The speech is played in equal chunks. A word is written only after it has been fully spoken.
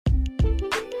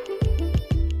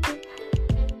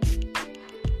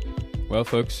Well,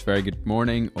 folks, very good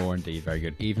morning, or indeed very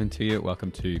good evening to you.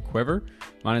 Welcome to Quiver.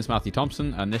 My name is Matthew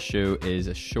Thompson, and this show is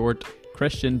a short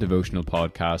Christian devotional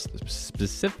podcast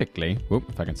specifically,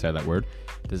 if I can say that word,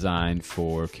 designed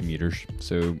for commuters.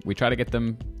 So we try to get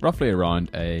them roughly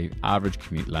around an average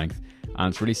commute length.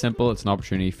 And it's really simple. It's an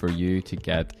opportunity for you to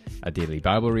get a daily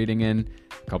Bible reading in,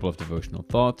 a couple of devotional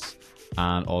thoughts,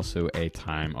 and also a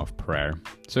time of prayer.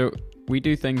 So we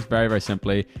do things very, very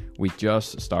simply. We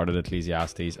just started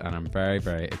Ecclesiastes, and I'm very,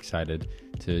 very excited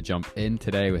to jump in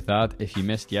today with that. If you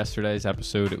missed yesterday's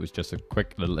episode, it was just a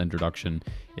quick little introduction.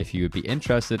 If you would be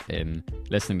interested in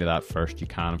listening to that first, you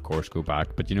can, of course, go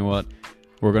back. But you know what?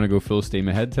 We're going to go full steam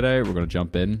ahead today. We're going to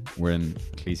jump in. We're in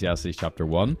Ecclesiastes chapter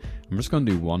 1. I'm just going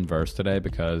to do one verse today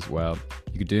because, well,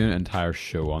 you could do an entire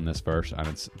show on this verse, and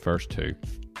it's verse 2.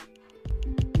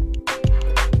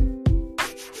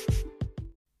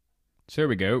 So here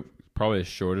we go. Probably the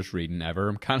shortest reading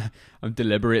ever. I'm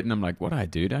deliberating. I'm like, what do I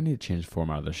do? Do I need to change the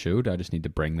format of the show? Do I just need to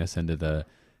bring this into the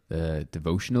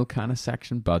devotional kind of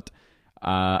section? But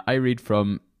I read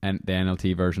from the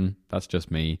NLT version. That's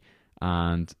just me.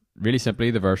 And really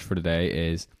simply, the verse for today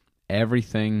is,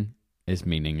 everything is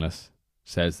meaningless,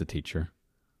 says the teacher.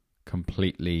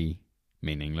 Completely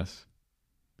meaningless.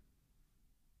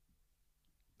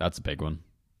 That's a big one.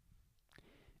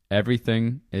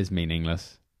 Everything is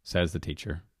meaningless, says the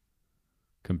teacher.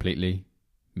 Completely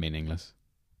meaningless.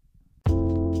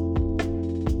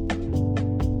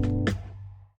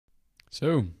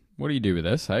 So, what do you do with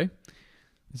this, hey?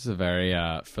 This is a very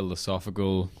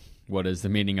philosophical, what is the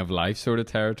meaning of life sort of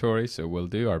territory, so we'll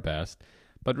do our best.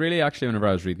 But really, actually, whenever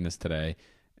I was reading this today,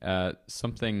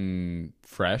 something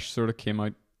fresh sort of came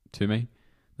out to me.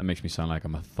 That makes me sound like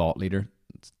I'm a thought leader.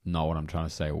 It's not what I'm trying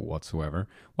to say whatsoever.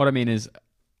 What I mean is,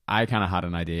 I kind of had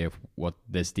an idea of what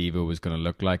this Devo was going to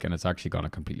look like, and it's actually gone a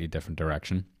completely different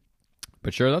direction.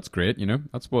 But sure, that's great, you know.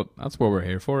 That's what we're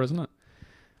here for, isn't it?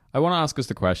 I want to ask us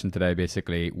the question today,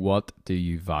 basically, what do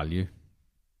you value?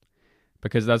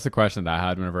 Because that's the question that I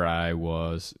had whenever I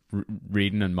was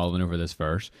reading and mulling over this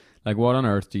verse. Like, what on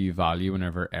earth do you value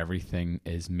whenever everything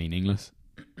is meaningless?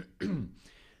 Something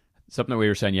that we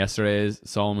were saying yesterday is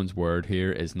Solomon's word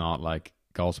here is not like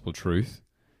gospel truth.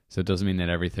 So it doesn't mean that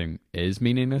everything is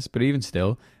meaningless, but even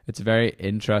still, it's very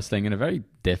interesting and a very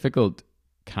difficult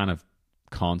kind of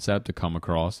concept to come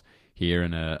across here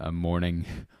in a morning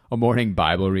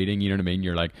Bible reading. You know what I mean?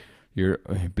 You're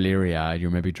bleary-eyed,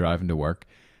 you're maybe driving to work,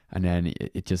 and then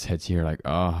it just hits you. You're like,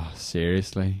 oh,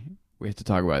 seriously? We have to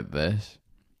talk about this?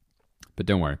 But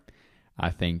don't worry. I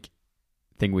think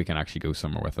we can actually go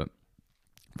somewhere with it.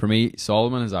 For me,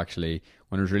 Solomon is actually,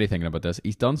 when I was really thinking about this,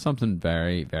 he's done something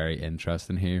very, very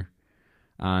interesting here.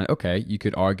 And okay, you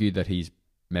could argue that he's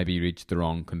maybe reached the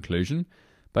wrong conclusion,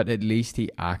 but at least he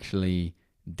actually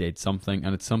did something,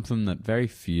 and it's something that very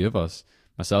few of us,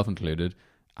 myself included,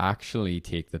 actually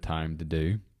take the time to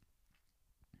do.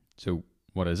 So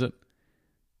what is it?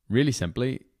 Really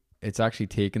simply, it's actually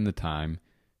taking the time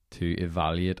to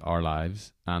evaluate our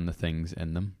lives and the things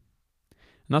in them.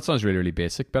 And that sounds really, really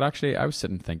basic, but actually I was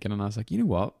sitting thinking, and I was like, you know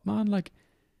what, man, like,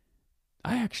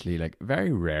 I actually, like, very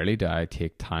rarely do I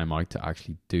take time out to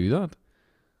actually do that.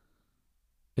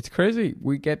 It's crazy.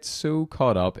 We get so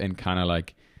caught up in kind of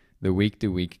like the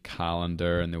week-to-week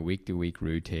calendar and the week-to-week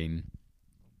routine.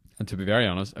 And to be very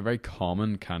honest, a very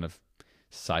common kind of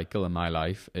cycle in my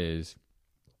life is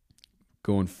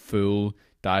going full,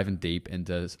 diving deep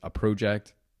into a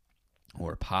project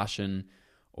or a passion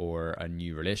or a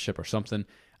new relationship or something,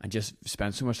 and just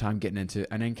spend so much time getting into it,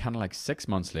 and then kind of like 6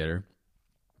 months later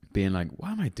being like,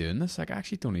 why am I doing this? Like, I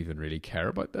actually don't even really care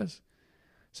about this.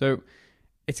 So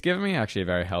it's given me actually a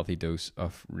very healthy dose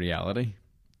of reality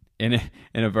in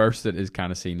a verse that is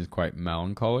kind of seen as quite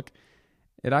melancholic.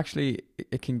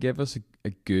 It can give us a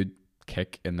good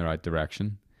kick in the right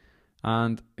direction.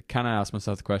 And I kind of ask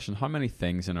myself the question, how many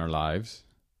things in our lives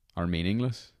are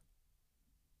meaningless?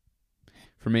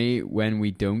 For me, when we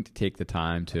don't take the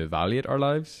time to evaluate our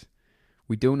lives,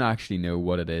 we don't actually know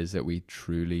what it is that we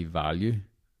truly value.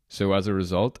 So as a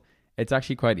result, it's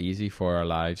actually quite easy for our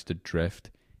lives to drift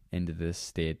into this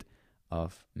state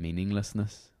of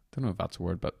meaninglessness. Don't know if that's a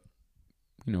word, but,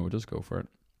 you know, we'll just go for it.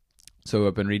 So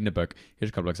I've been reading a book. Here's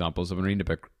a couple of examples. I've been reading a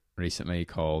book recently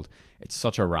called, it's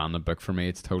such a random book for me.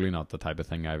 It's totally not the type of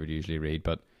thing I would usually read,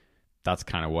 but that's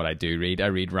kind of what I do read. I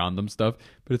read random stuff,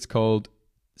 but it's called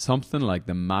something like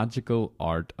The Magical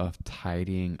Art of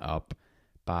Tidying Up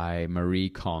by Marie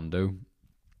Kondo.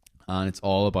 And it's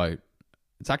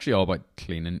actually all about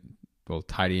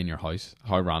tidying your house.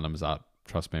 How random is that?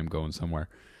 Trust me, I'm going somewhere.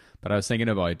 But I was thinking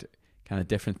about kind of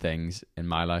different things in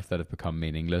my life that have become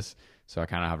meaningless. So I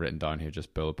kind of have written down here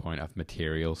just bullet point of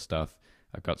material stuff.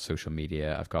 I've got social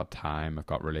media, I've got time, I've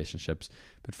got relationships.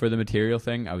 But for the material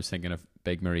thing, I was thinking of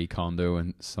Big Marie Kondo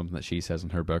and something that she says in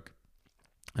her book.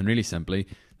 And really simply,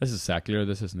 this is secular,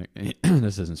 this isn't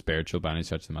this isn't spiritual by any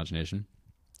stretch of the imagination.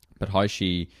 But how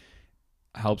she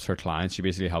helps her clients, she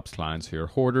basically helps clients who are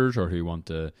hoarders or who want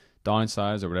to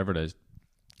downsize or whatever it is.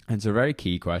 And it's a very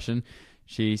key question.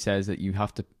 She says that you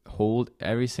have to hold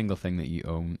every single thing that you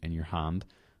own in your hand,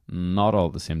 not all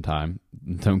at the same time.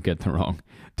 Don't get the wrong,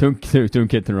 don't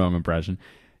get the wrong impression.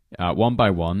 One by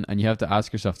one, and you have to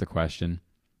ask yourself the question: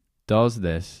 does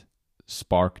this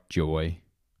spark joy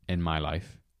in my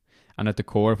life? And at the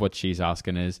core of what she's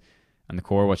asking is, and the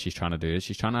core of what she's trying to do is,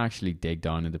 she's trying to actually dig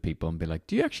down into people and be like,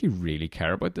 do you actually really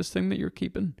care about this thing that you're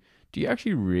keeping? Do you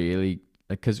actually really,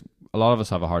 like, because a lot of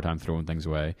us have a hard time throwing things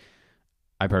away.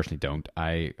 I personally don't.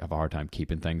 I have a hard time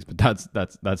keeping things, but that's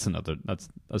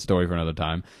a story for another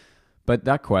time. But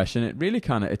that question, it really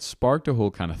it sparked a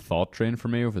whole kind of thought train for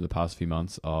me over the past few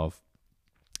months of,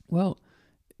 well,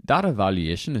 that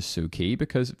evaluation is so key,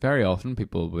 because very often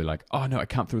people will be like, oh no, I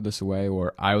can't throw this away.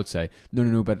 Or I would say,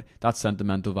 no, but that's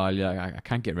sentimental value. I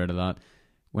can't get rid of that.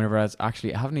 Whenever I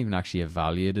haven't even actually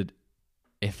evaluated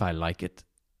if I like it.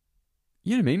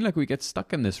 You know what I mean? Like, we get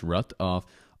stuck in this rut of,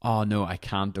 oh no, I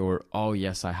can't, or oh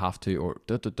yes, I have to, or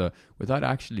without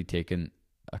actually taking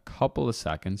a couple of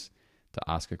seconds to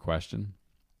ask a question.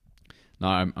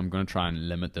 Now, I'm going to try and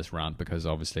limit this rant because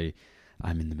obviously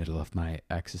I'm in the middle of my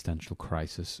existential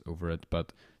crisis over it.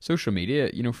 But social media,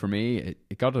 for me,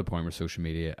 it got to the point where social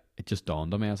media, it just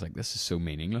dawned on me. I was like, this is so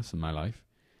meaningless in my life.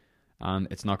 And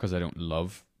it's not because I don't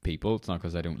love people. It's not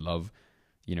because I don't love,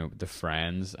 the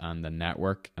friends and the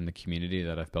network and the community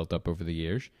that I've built up over the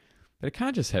years. But it kind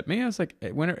of just hit me. I was like,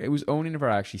 it was only whenever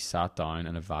I actually sat down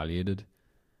and evaluated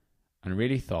and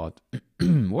really thought,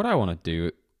 what I want to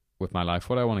do with my life,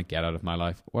 what I want to get out of my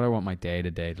life, what I want my day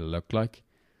to day to look like.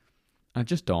 And it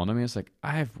just dawned on me. It's like,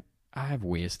 I have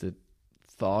wasted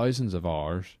thousands of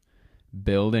hours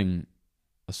building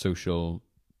a social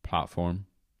platform,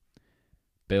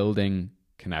 building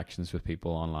connections with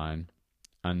people online,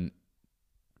 and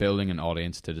building an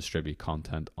audience to distribute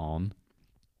content on.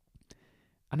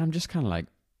 And I'm just kind of like,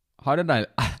 how did I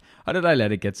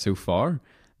let it get so far?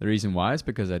 The reason why is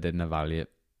because I didn't evaluate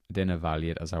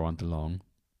as I went along.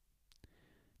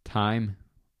 Time.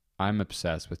 I'm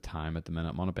obsessed with time at the minute.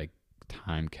 I'm on a big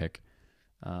time kick.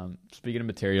 Speaking of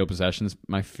material possessions,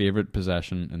 my favorite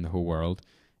possession in the whole world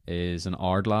is an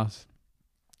hourglass.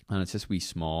 And it's just wee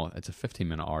small. It's a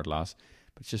 15-minute hourglass,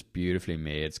 but it's just beautifully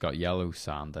made. It's got yellow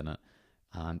sand in it.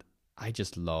 And I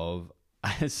just love...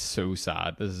 It's so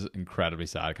sad. This is incredibly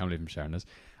sad. I can't believe I'm sharing this.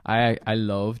 I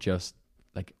love just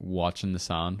like watching the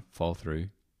sand fall through.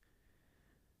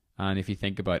 And if you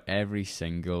think about every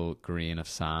single grain of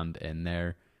sand in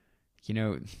there,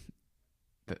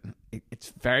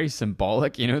 it's very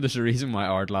symbolic. There's a reason why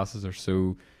hourglasses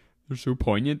are so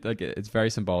poignant. Like, it's very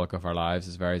symbolic of our lives.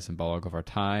 It's very symbolic of our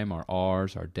time, our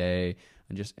hours, our day,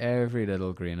 and just every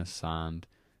little grain of sand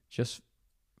just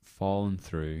falling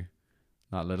through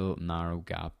that little narrow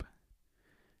gap.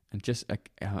 And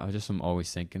I'm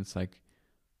always thinking, it's like,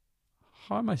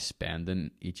 how am I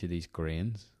spending each of these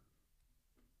grains?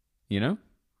 And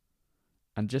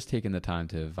just taking the time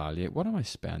to evaluate, what am I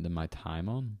spending my time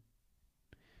on?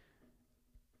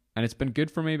 And it's been good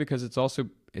for me because it's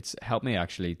helped me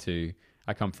actually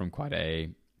I come from quite a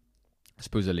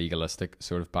legalistic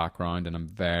sort of background, and I'm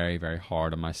very, very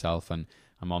hard on myself, and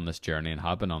I'm on this journey and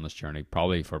have been on this journey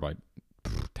probably for about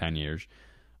 10 years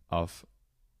of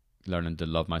learning to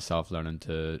love myself, learning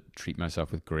to treat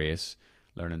myself with grace,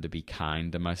 learning to be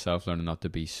kind to myself, learning not to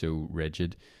be so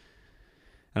rigid.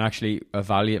 And actually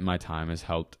evaluate my time it's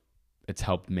helped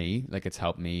me. Like, it's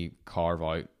helped me carve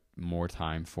out more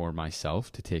time for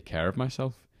myself to take care of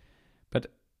myself.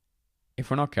 But if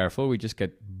we're not careful, we just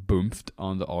get boomfed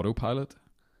on the autopilot,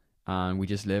 and we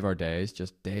just live our days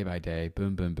just day by day,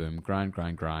 boom, boom, boom,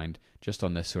 grind, just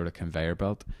on this sort of conveyor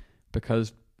belt,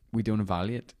 because we don't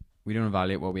evaluate. We don't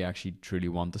evaluate what we actually truly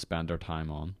want to spend our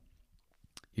time on.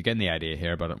 You're getting the idea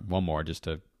here, but one more just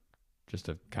to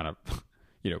kind of,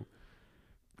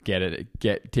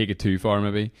 take it too far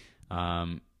maybe.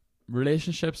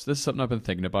 Relationships, this is something I've been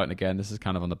thinking about, and again, this is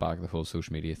kind of on the back of the whole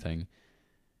social media thing.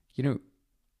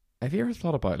 Have you ever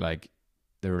thought about like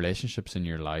the relationships in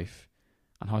your life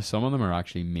and how some of them are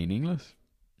actually meaningless?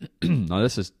 Now,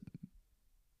 this is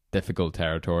difficult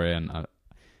territory, and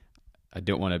I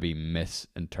don't want to be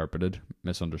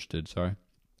misunderstood, sorry.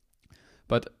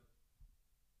 But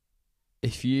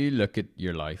if you look at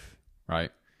your life, right,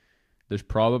 there's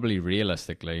probably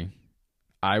realistically,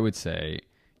 I would say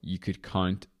you could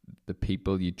count the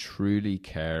people you truly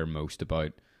care most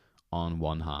about on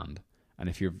one hand. And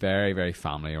if you're very, very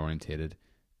family orientated,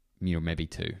 maybe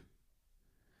two.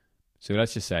 So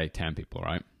let's just say 10 people,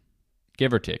 right?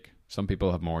 Give or take. Some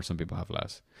people have more, some people have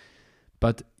less.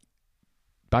 But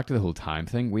back to the whole time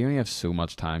thing, we only have so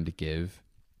much time to give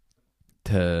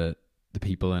to the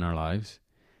people in our lives.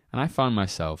 And I found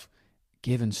myself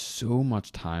giving so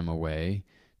much time away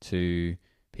to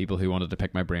people who wanted to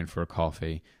pick my brain for a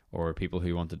coffee, or people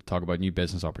who wanted to talk about new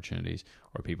business opportunities,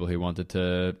 or people who wanted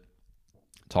to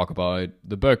talk about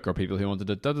the book, or people who wanted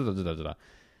to da da da da da da.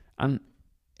 And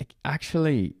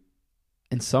actually,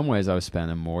 in some ways, I was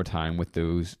spending more time with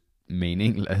those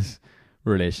meaningless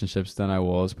relationships than I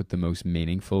was with the most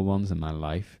meaningful ones in my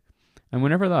life. And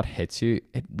whenever that hits you,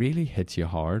 it really hits you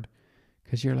hard,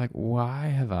 because you're like, why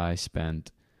have I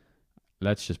spent,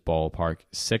 let's just ballpark,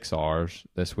 6 hours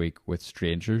this week with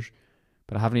strangers,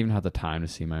 but I haven't even had the time to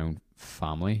see my own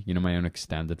family, my own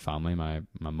extended family, my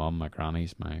mum, my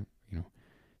grannies, my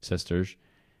sisters.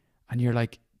 And you're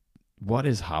like, what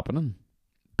is happening?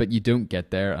 But you don't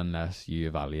get there unless you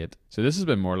evaluate. So this has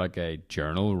been more like a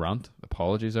journal rant.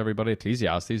 Apologies, everybody.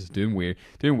 Ecclesiastes is doing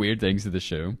weird things to the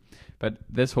show. But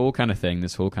this whole kind of thing,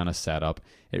 this whole kind of setup,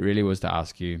 it really was to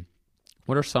ask you,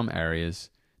 what are some areas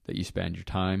that you spend your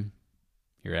time,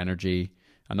 your energy,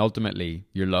 and ultimately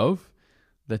your love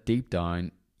that deep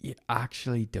down you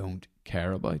actually don't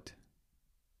care about?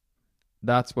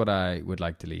 That's what I would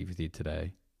like to leave with you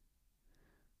today.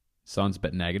 Sounds a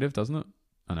bit negative, doesn't it?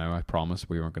 I know, I promised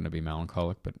we weren't going to be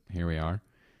melancholic, but here we are.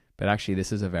 But actually,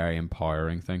 this is a very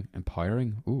empowering thing.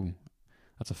 Empowering? Ooh,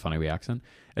 that's a funny wee accent.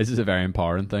 This is a very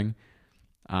empowering thing.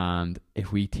 And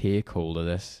if we take hold of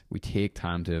this, we take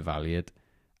time to evaluate,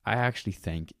 I actually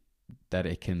think that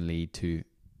it can lead to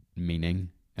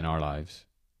meaning in our lives.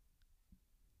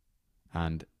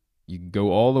 And you can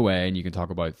go all the way and you can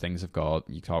talk about things of God.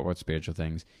 You can talk about spiritual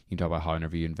things. You can talk about how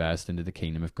whenever you invest into the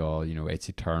kingdom of God, it's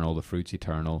eternal, the fruit's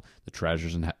eternal, the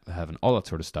treasures in heaven, all that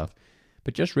sort of stuff.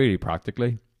 But just really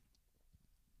practically,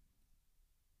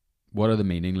 what are the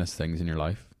meaningless things in your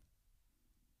life?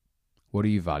 What do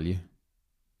you value?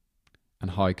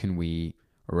 And how can we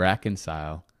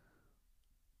reconcile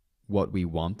what we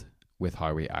want with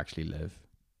how we actually live?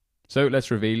 So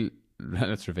let's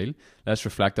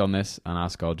reflect on this and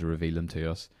ask God to reveal them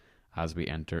to us as we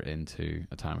enter into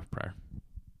a time of prayer.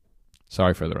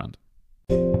 Sorry for the rant.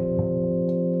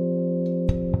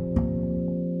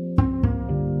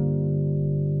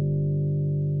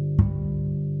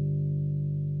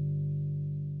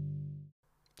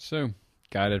 So,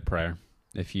 guided prayer.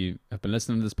 If you have been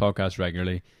listening to this podcast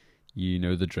regularly, you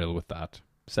know the drill with that.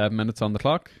 7 minutes on the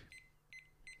clock.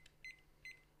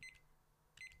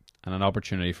 And an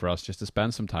opportunity for us just to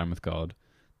spend some time with God,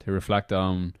 to reflect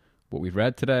on what we've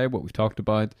read today, what we've talked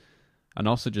about, and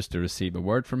also just to receive a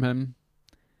word from Him,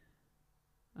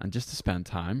 and just to spend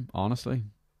time, honestly,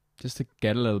 just to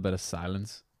get a little bit of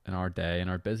silence in our day, in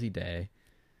our busy day,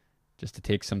 just to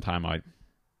take some time out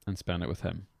and spend it with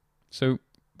Him. So,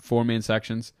 4 main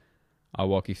sections. I'll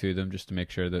walk you through them just to make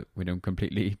sure that we don't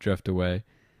completely drift away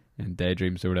in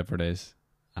daydreams or whatever it is.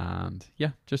 And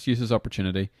yeah, just use this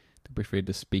opportunity. Don't be afraid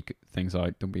to speak things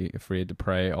out. Don't be afraid to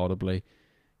pray audibly.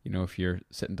 If you're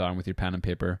sitting down with your pen and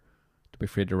paper, don't be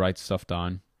afraid to write stuff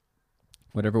down.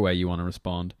 Whatever way you want to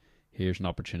respond, here's an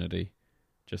opportunity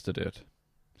just to do it.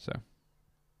 So,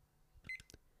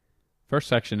 first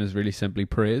section is really simply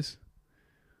praise.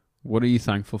 What are you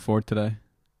thankful for today?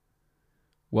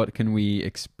 What can we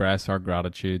express our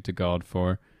gratitude to God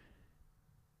for?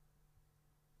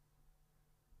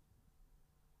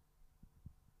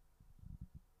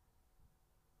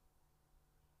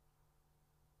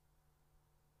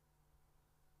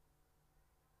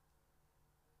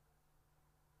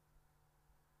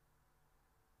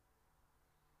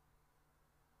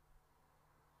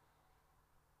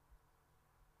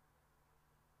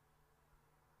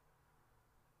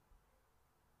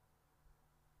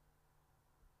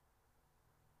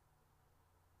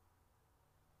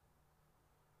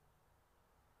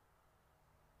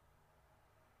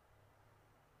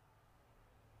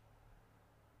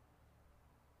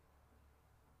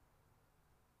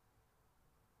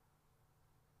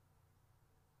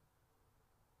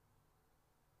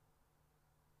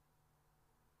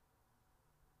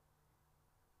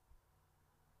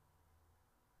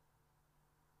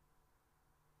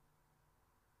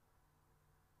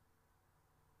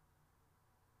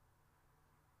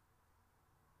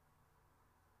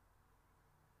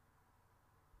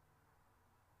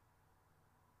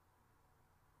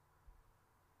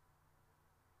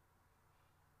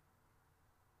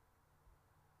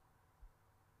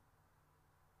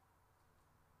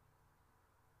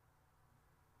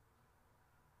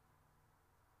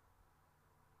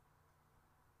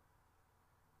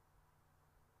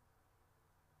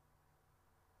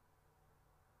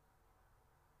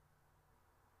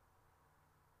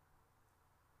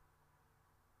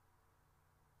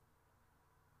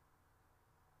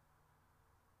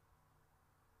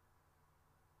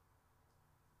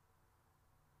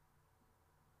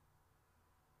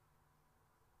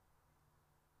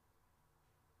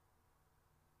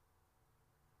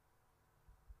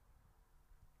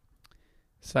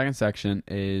 Second section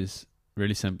is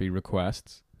really simply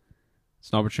requests.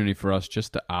 It's an opportunity for us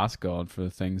just to ask God for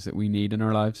the things that we need in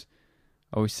our lives.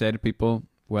 I always say to people,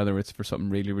 whether it's for something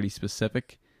really, really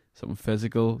specific, something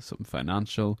physical, something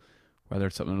financial, whether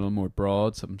it's something a little more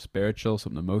broad, something spiritual,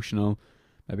 something emotional,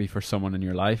 maybe for someone in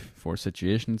your life, for a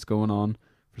situation that's going on,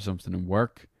 for something in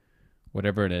work,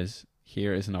 whatever it is,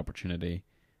 here is an opportunity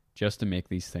just to make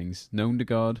these things known to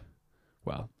God.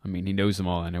 Well, I mean, He knows them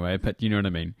all anyway, but you know what I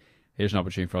mean. Here's an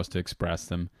opportunity for us to express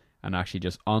them and actually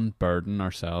just unburden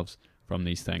ourselves from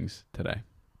these things today.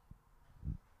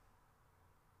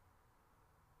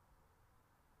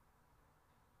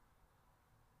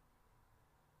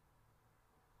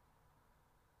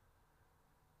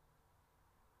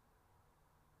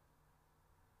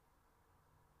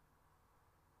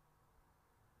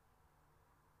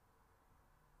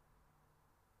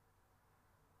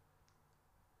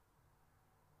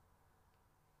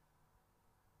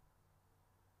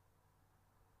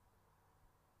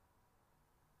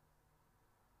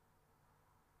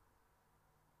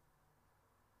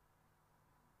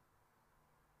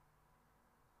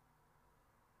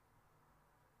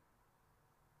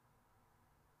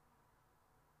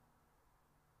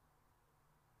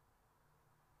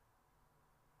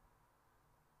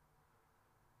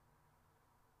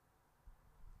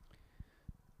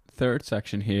 Third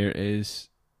section here is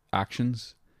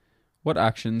actions. What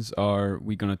actions are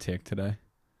we going to take today?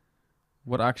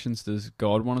 What actions does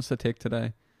God want us to take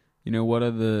today? You know, what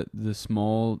are the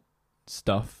small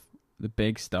stuff, the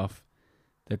big stuff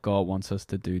that God wants us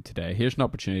to do today? Here's an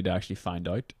opportunity to actually find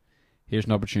out. Here's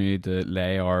an opportunity to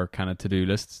lay our kind of to-do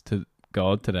lists to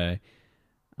God today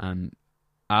and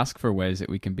ask for ways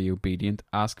that we can be obedient,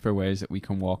 ask for ways that we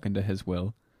can walk into His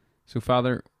will. So,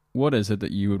 Father, what is it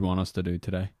that you would want us to do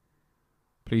today?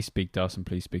 Please speak to us, and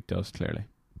please speak to us clearly.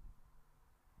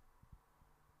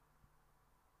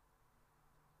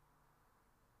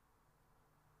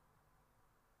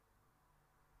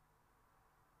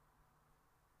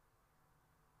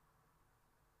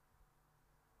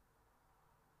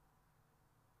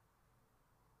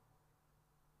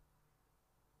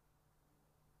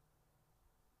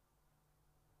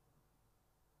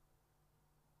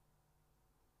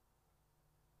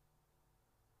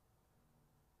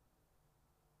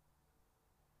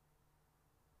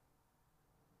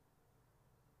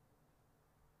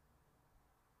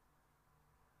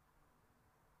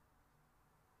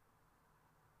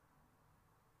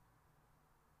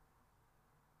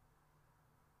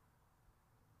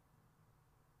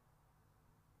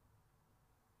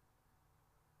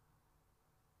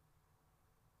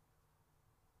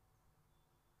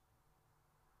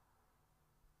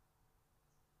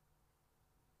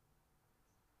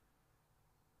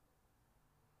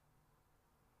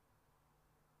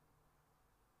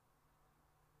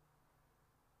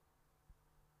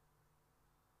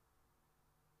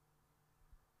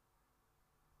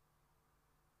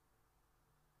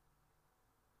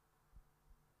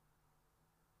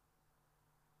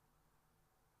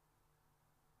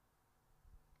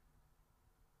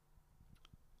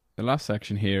 The last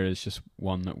section here is just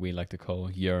one that we like to call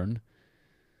yearn.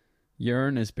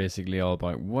 Yearn is basically all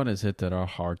about what is it that our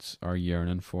hearts are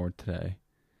yearning for today?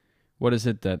 What is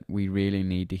it that we really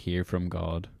need to hear from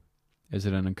God? Is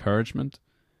it an encouragement?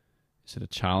 Is it a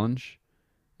challenge?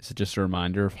 Is it just a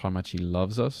reminder of how much He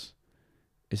loves us?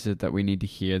 Is it that we need to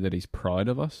hear that He's proud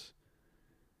of us?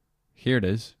 Here it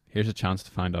is. Here's a chance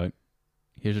to find out.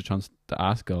 Here's a chance to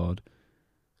ask God,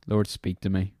 Lord, speak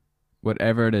to me.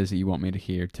 Whatever it is that you want me to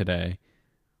hear today,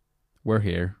 we're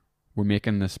here. We're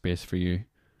making this space for you.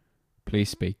 Please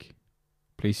speak.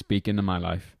 Please speak into my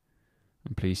life.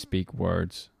 And please speak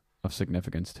words of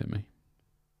significance to me.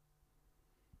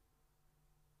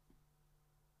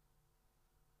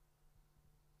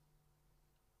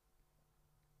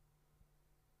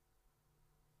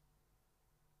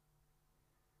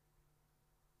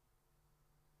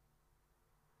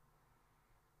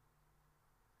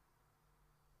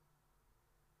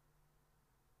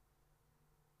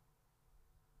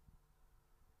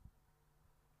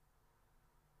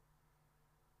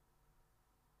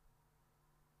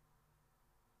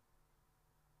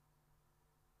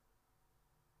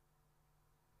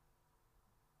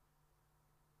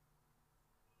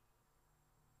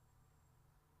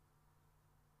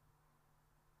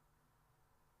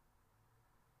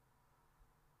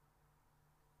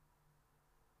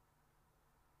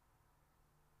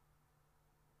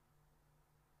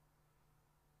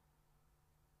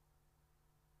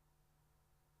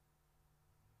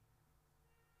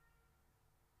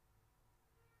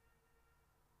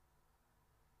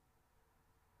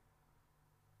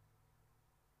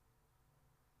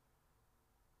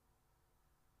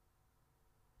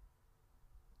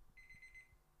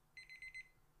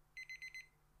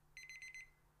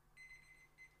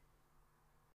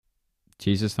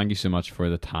 Jesus, thank you so much for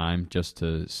the time just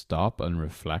to stop and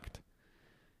reflect.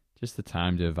 Just the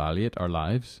time to evaluate our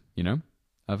lives,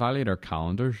 evaluate our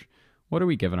calendars. What are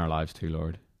we giving our lives to,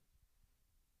 Lord?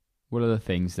 What are the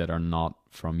things that are not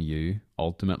from you,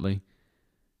 ultimately?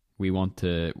 We want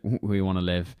to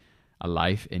live a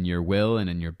life in your will and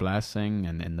in your blessing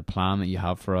and in the plan that you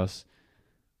have for us.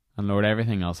 And Lord,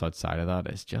 everything else outside of that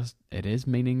it is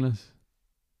meaningless.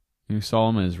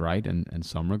 Solomon is right in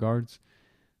some regards,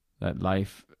 that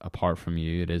life apart from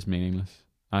you, it is meaningless.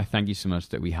 I thank you so much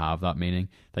that we have that meaning.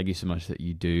 Thank you so much that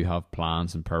you do have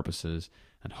plans and purposes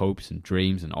and hopes and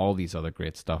dreams and all these other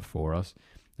great stuff for us.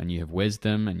 And you have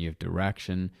wisdom and you have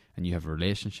direction and you have a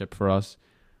relationship for us.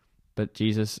 But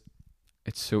Jesus,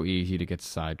 it's so easy to get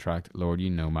sidetracked. Lord, you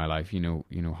know my life. You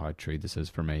know how true this is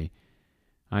for me.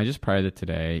 And I just pray that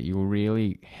today you will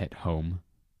really hit home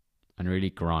and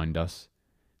really ground us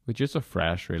with just a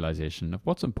fresh realization of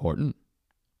what's important.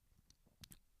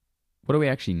 What do we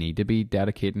actually need to be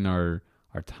dedicating our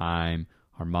time,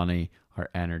 our money,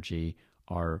 our energy,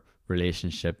 our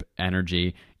relationship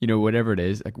energy, whatever it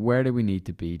is, like where do we need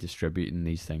to be distributing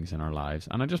these things in our lives?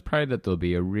 And I just pray that there'll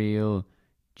be a real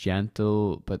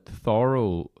gentle but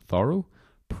thorough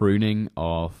pruning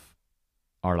of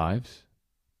our lives,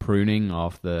 pruning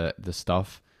of the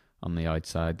stuff on the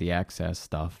outside, the excess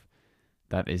stuff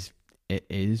that is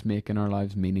making our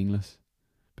lives meaningless,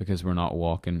 because we're not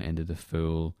walking into the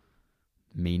full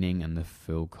meaning and the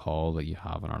full call that you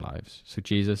have in our lives. So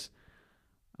Jesus,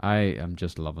 I am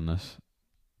just loving this.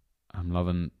 I'm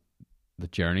loving the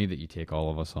journey that you take all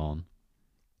of us on.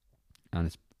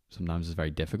 And sometimes it's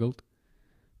very difficult.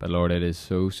 But Lord, it is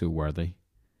so, so worthy.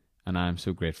 And I am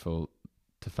so grateful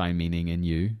to find meaning in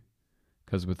you.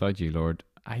 Because without you, Lord,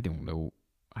 I don't know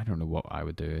what I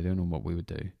would do. I don't know what we would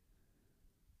do.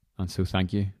 And so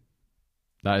thank you.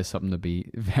 That is something to be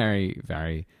very,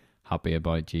 very happy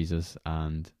about, Jesus.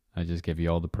 And I just give you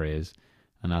all the praise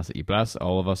and ask that you bless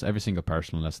all of us, every single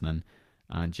person listening,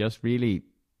 and just really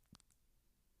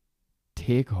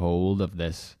take hold of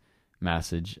this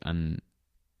message, and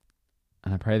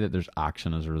I pray that there's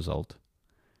action as a result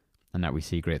and that we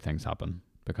see great things happen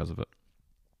because of it.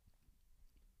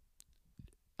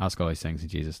 Ask all these things in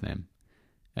Jesus' name.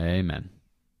 Amen.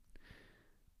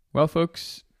 Well,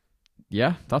 folks,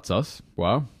 yeah, that's us.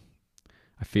 Wow.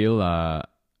 I feel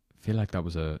like that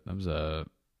was a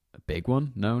big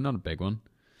one. No, not a big one.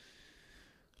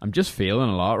 I'm just feeling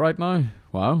a lot right now.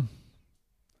 Wow.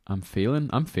 I'm feeling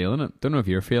it. Don't know if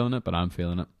you're feeling it, but I'm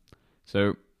feeling it.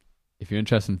 So if you're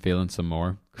interested in feeling some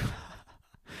more,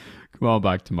 come on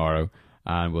back tomorrow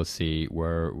and we'll see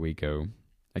where we go.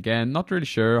 Again, not really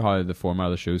sure how the format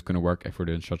of the show is going to work if we're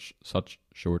doing such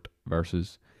short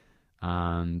verses.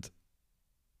 And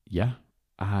yeah,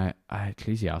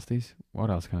 Ecclesiastes. What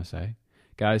else can I say?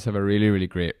 Guys, have a really, really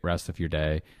great rest of your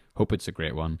day. Hope it's a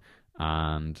great one.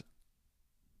 And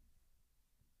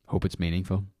hope it's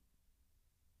meaningful.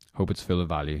 Hope it's full of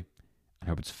value. And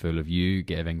hope it's full of you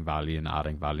giving value and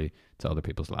adding value to other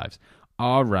people's lives.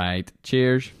 All right.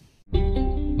 Cheers.